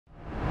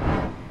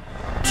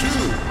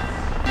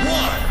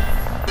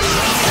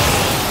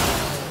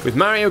With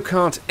Mario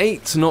Kart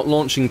 8 not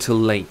launching till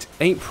late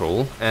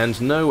April, and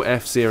no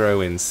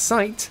F-Zero in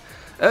sight,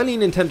 early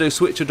Nintendo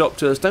Switch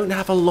adopters don't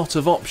have a lot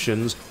of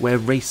options where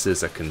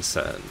racers are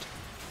concerned.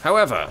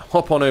 However,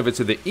 hop on over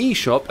to the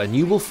eShop and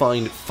you will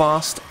find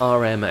Fast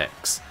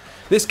RMX.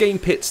 This game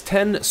pits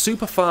 10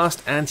 super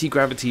fast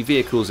anti-gravity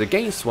vehicles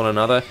against one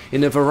another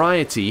in a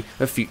variety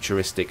of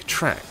futuristic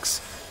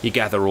tracks. You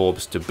gather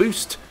orbs to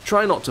boost,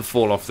 try not to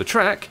fall off the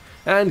track,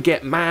 and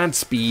get mad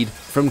speed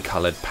from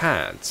coloured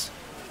pads.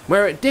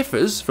 Where it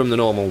differs from the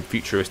normal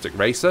futuristic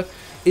racer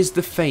is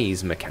the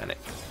phase mechanic.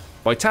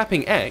 By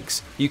tapping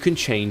X, you can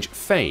change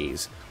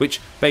phase, which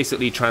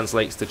basically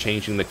translates to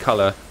changing the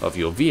colour of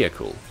your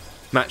vehicle.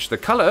 Match the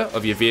colour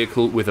of your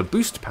vehicle with a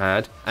boost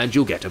pad and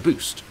you'll get a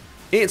boost.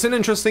 It's an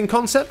interesting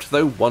concept,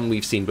 though one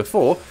we've seen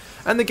before,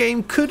 and the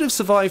game could have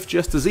survived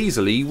just as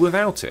easily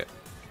without it.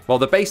 While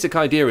the basic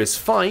idea is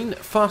fine,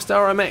 Fast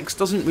RMX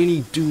doesn't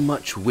really do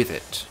much with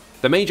it.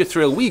 The major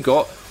thrill we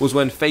got was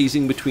when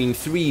phasing between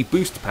 3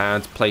 boost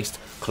pads placed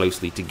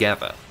closely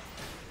together.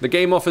 The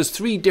game offers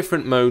 3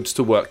 different modes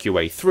to work your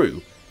way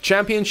through: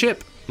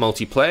 Championship,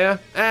 Multiplayer,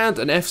 and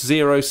an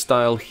F-Zero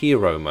style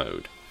Hero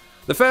mode.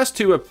 The first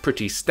 2 are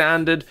pretty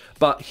standard,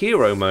 but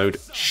Hero mode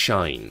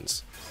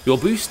shines. Your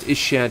boost is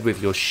shared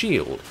with your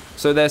shield,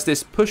 so there's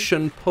this push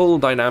and pull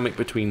dynamic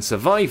between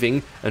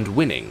surviving and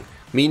winning,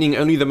 meaning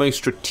only the most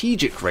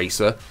strategic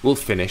racer will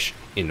finish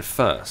in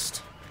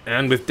first.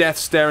 And with death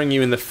staring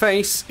you in the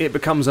face, it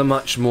becomes a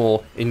much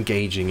more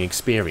engaging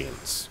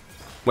experience.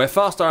 Where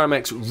Fast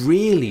RMX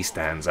really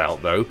stands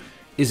out though,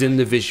 is in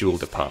the visual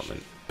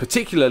department,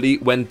 particularly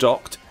when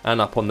docked and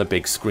up on the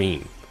big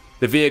screen.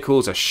 The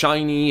vehicles are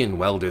shiny and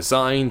well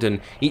designed, and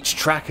each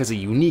track has a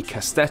unique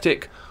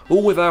aesthetic,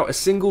 all without a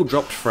single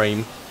dropped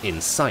frame in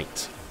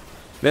sight.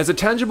 There's a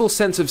tangible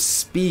sense of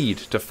speed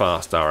to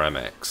Fast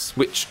RMX,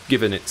 which,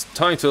 given its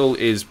title,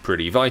 is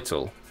pretty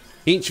vital.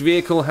 Each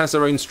vehicle has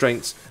their own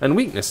strengths and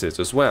weaknesses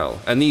as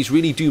well, and these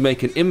really do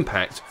make an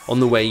impact on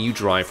the way you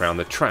drive around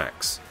the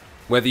tracks.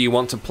 Whether you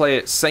want to play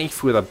it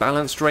safe with a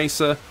balanced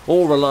racer,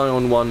 or rely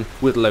on one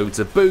with loads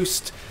of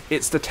boost,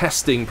 it's the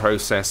testing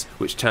process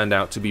which turned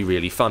out to be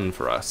really fun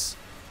for us.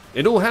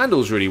 It all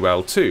handles really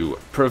well too,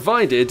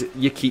 provided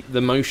you keep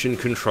the motion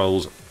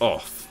controls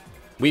off.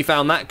 We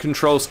found that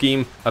control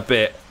scheme a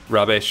bit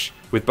rubbish,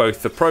 with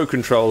both the Pro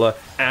Controller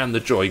and the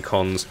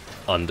Joy-Cons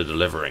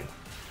under-delivering.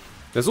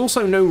 There's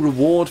also no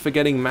reward for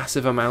getting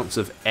massive amounts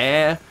of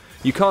air.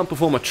 You can't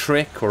perform a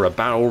trick or a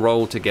barrel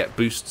roll to get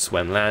boosts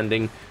when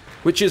landing,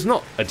 which is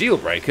not a deal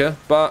breaker,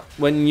 but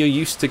when you're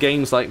used to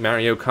games like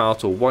Mario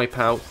Kart or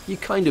Wipeout, you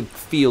kind of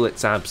feel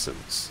its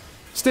absence.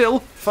 Still,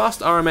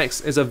 Fast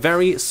RMX is a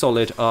very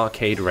solid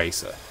arcade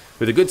racer,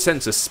 with a good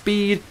sense of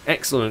speed,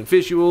 excellent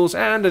visuals,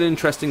 and an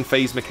interesting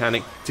phase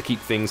mechanic to keep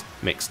things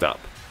mixed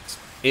up.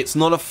 It's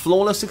not a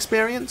flawless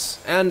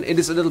experience, and it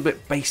is a little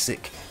bit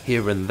basic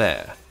here and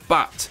there,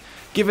 but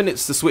given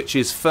it's the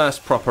Switch's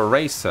first proper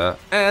racer,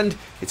 and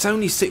it's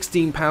only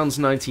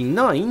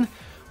 £16.99,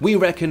 we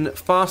reckon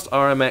Fast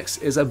RMX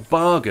is a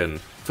bargain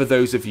for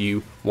those of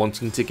you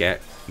wanting to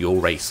get your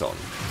race on.